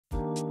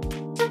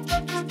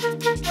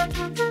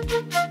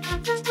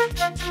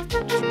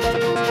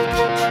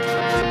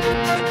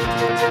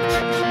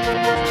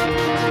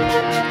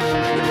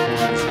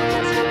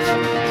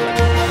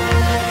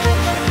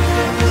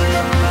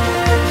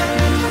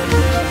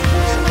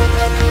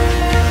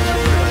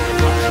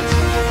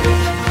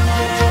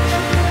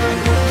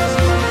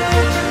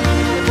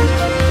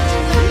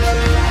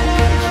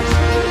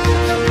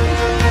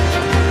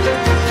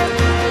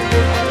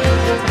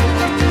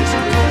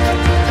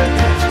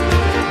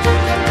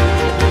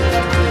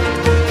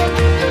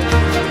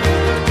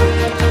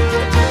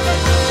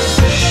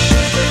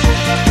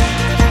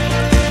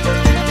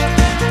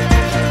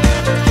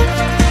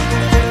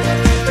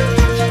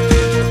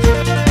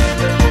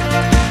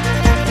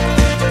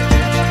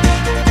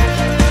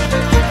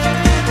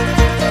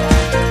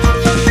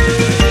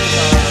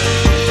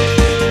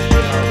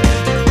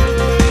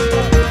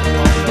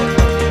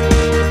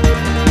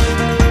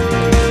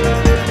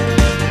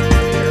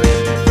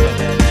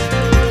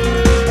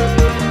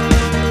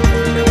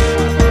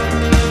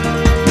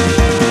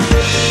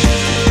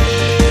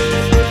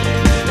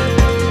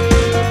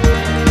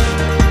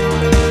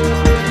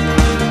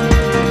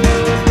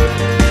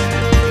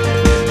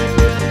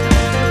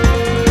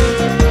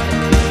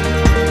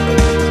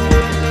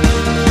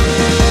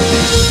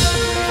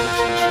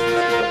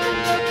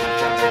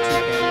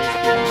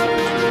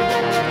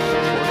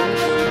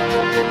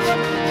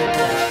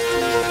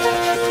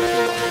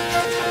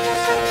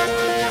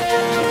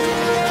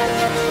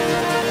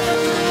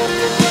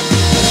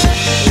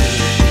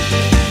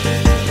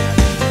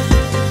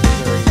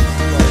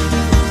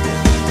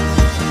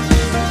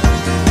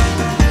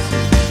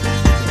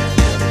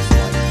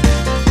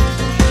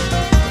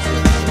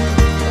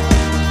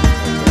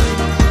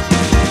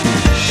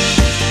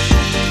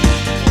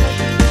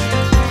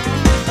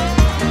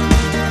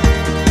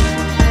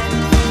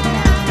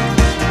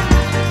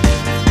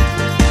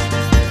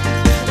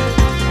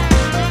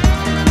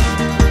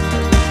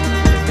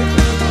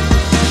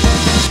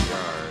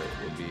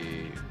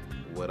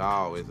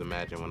I always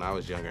imagine when I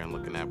was younger and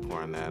looking at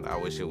porn that I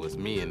wish it was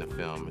me in the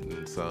film,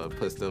 and so it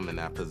puts them in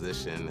that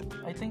position.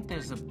 I think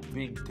there's a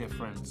big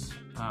difference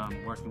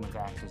working with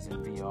actors in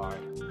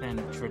VR than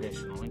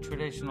traditional. In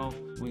traditional,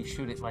 we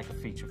shoot it like a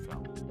feature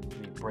film.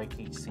 We break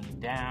each scene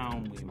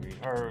down, we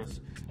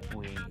rehearse,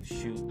 we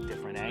shoot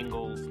different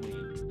angles,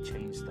 we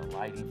change the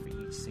lighting for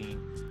each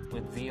scene.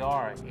 With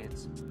VR,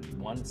 it's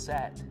one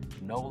set,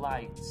 no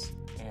lights,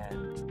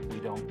 and we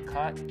don't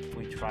cut.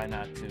 We try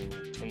not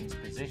to change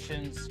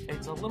positions.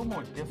 It's a little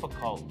more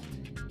difficult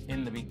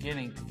in the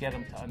beginning to get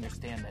them to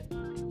understand that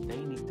they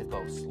need to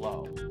go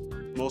slow.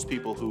 Most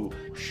people who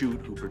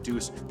shoot, who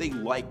produce, they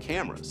like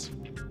cameras.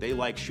 They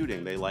like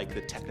shooting, they like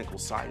the technical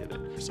side of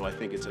it. So I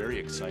think it's very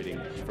exciting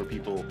for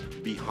people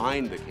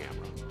behind the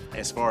camera.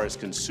 As far as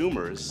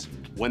consumers,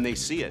 when they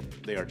see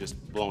it, they are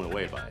just blown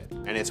away by it.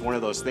 And it's one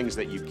of those things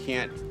that you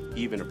can't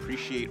even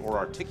appreciate or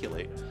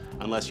articulate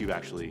unless you've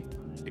actually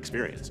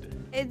experienced it.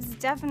 It's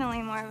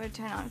definitely more of a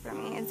turn on for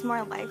me. It's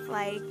more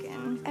lifelike,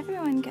 and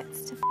everyone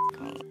gets to f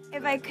me.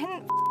 If I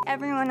couldn't f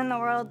everyone in the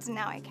world,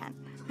 now I can.